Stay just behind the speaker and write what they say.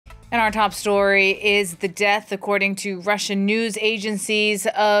And our top story is the death, according to Russian news agencies,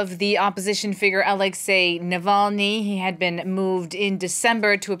 of the opposition figure Alexei Navalny. He had been moved in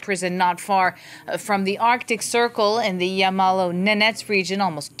December to a prison not far from the Arctic Circle in the Yamalo-Nenets region,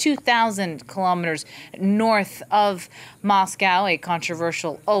 almost 2,000 kilometers north of Moscow, a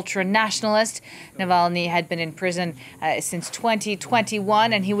controversial ultra-nationalist. Navalny had been in prison since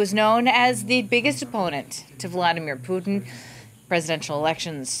 2021, and he was known as the biggest opponent to Vladimir Putin. Presidential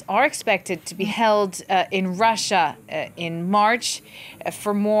elections are expected to be held in Russia in March.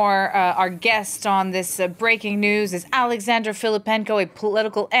 For more, our guest on this breaking news is Alexandra Filippenko, a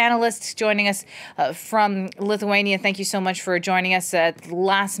political analyst, joining us from Lithuania. Thank you so much for joining us at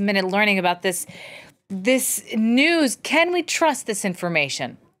last minute, learning about this news. Can we trust this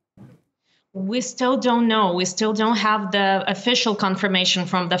information? We still don't know. We still don't have the official confirmation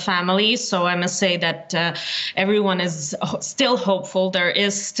from the family. So I must say that everyone is still hopeful. There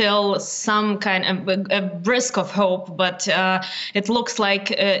is still some kind of a brisk of hope, but it looks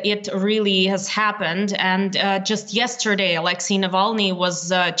like it really has happened. And just yesterday, Alexei Navalny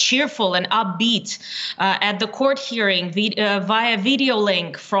was cheerful and upbeat at the court hearing via video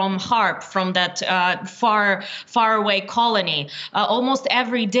link from Harp, from that far away colony. Almost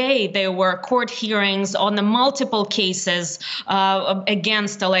every day there were court hearings on the multiple cases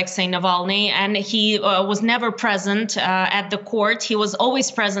against Alexei Navalny, and he was never present at the court. He was always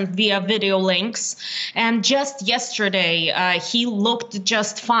present via video links, and just yesterday he looked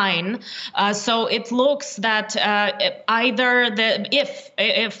just fine. So it looks that either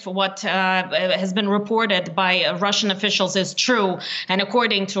if what has been reported by Russian officials is true, and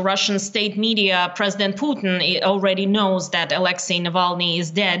according to Russian state media, President Putin already knows that Alexei Navalny is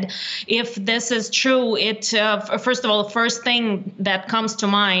dead. If this is true, first of all, the first thing that comes to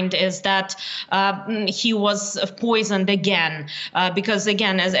mind is that he was poisoned again, because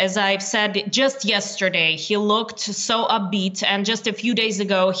again, as I've said, just yesterday he looked so upbeat, and just a few days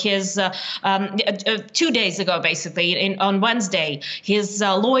ago, 2 days ago, basically, on Wednesday, his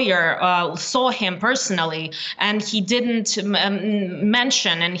lawyer saw him personally, and he didn't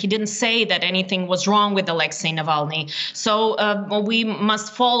mention and he didn't say that anything was wrong with Alexei Navalny. So we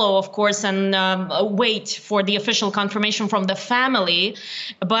must follow, of course, and wait for the official confirmation from the family.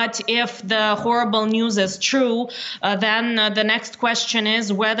 But if the horrible news is true, then the next question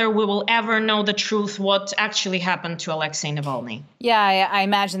is whether we will ever know the truth, what actually happened to Alexei Navalny. Yeah, I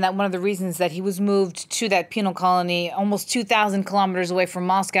imagine that one of the reasons that he was moved to that penal colony almost 2,000 kilometers away from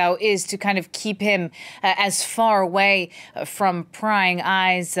Moscow is to kind of keep him as far away from prying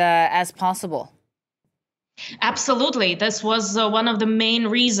eyes as possible. Absolutely. This was one of the main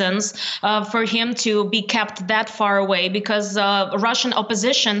reasons for him to be kept that far away, because Russian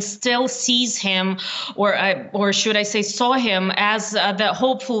opposition still sees him, or should I say saw him, as the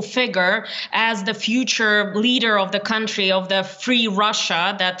hopeful figure, as the future leader of the country, of the free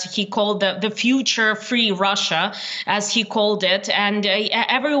Russia that he called the future free Russia, as he called it. And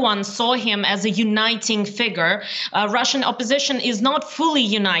everyone saw him as a uniting figure. Russian opposition is not fully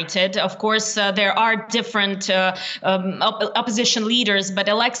united. Of course, there are different opposition leaders, but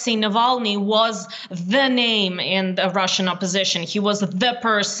Alexei Navalny was the name in the Russian opposition. He was the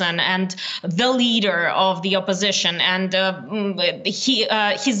person and the leader of the opposition, and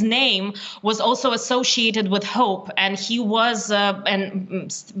his name was also associated with hope. And he was,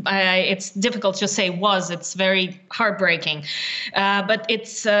 it's difficult to say was, it's very heartbreaking, but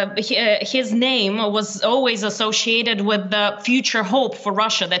his name was always associated with the future hope for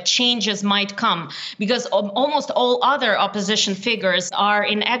Russia, that changes might come, because almost all other opposition figures are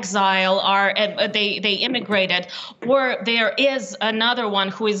in exile, they immigrated, or there is another one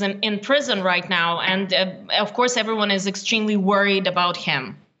who is in prison right now. And of course, everyone is extremely worried about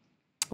him.